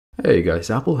Hey guys,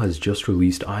 Apple has just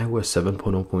released iOS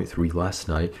 7.0.3 last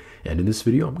night, and in this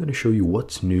video I'm going to show you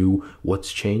what's new,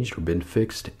 what's changed or been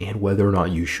fixed, and whether or not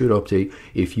you should update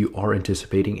if you are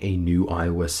anticipating a new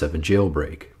iOS 7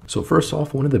 jailbreak. So first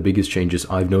off, one of the biggest changes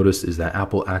I've noticed is that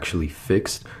Apple actually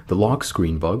fixed the lock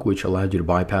screen bug, which allowed you to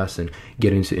bypass and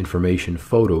get into information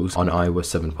photos on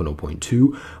iOS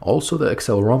 7.0.2. Also, the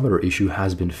accelerometer issue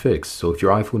has been fixed. So if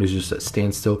your iPhone is just at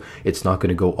standstill, it's not going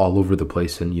to go all over the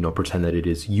place and, pretend that it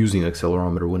is using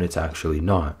accelerometer when it's actually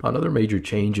not. Another major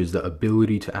change is the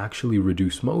ability to actually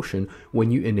reduce motion when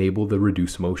you enable the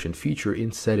reduce motion feature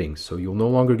in settings. So you'll no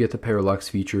longer get the parallax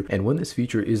feature, and when this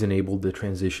feature is enabled, the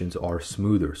transitions are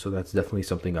smoother. So that's definitely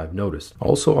something I've noticed.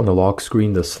 Also on the lock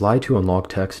screen, the slide to unlock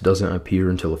text doesn't appear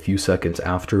until a few seconds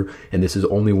after, and this is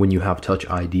only when you have Touch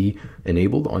ID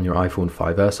enabled on your iPhone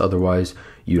 5S. Otherwise,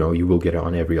 you will get it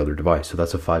on every other device. So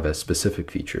that's a 5S specific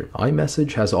feature.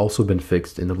 iMessage has also been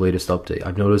fixed in the latest update.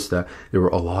 I've noticed that there were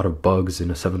a lot of bugs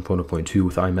in a 7.0.2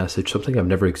 with iMessage, something I've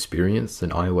never experienced in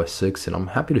iOS 6, and I'm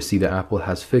happy to see that Apple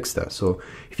has fixed that. So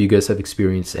if you guys have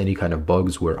experienced any kind of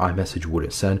bugs where iMessage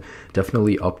wouldn't send,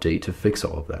 definitely update to fix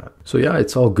all of that. So yeah,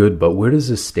 it's all good, but where does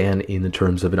this stand in the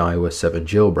terms of an iOS 7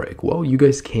 jailbreak? Well, you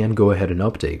guys can go ahead and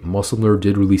update. Muscle Nerd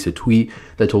did release a tweet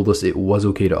that told us it was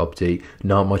okay to update.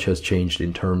 Not much has changed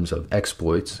in terms of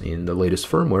exploits in the latest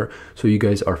firmware, so you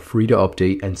guys are free to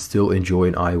update and still enjoy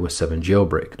an iOS 7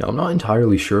 jailbreak. Now, I'm not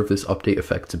entirely sure if this update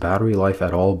affects battery life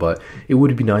at all, but it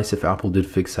would be nice if Apple did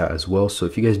fix that as well. So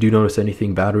if you guys do notice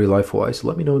anything battery life wise,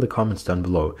 let me know in the comments down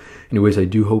below. Anyways, I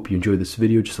do hope you enjoyed this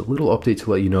video. Just a little update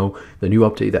to let you know the new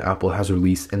update that Apple has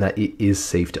released and that it is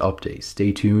safe to update.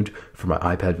 Stay tuned for my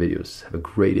iPad videos. Have a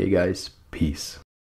great day, guys. Peace.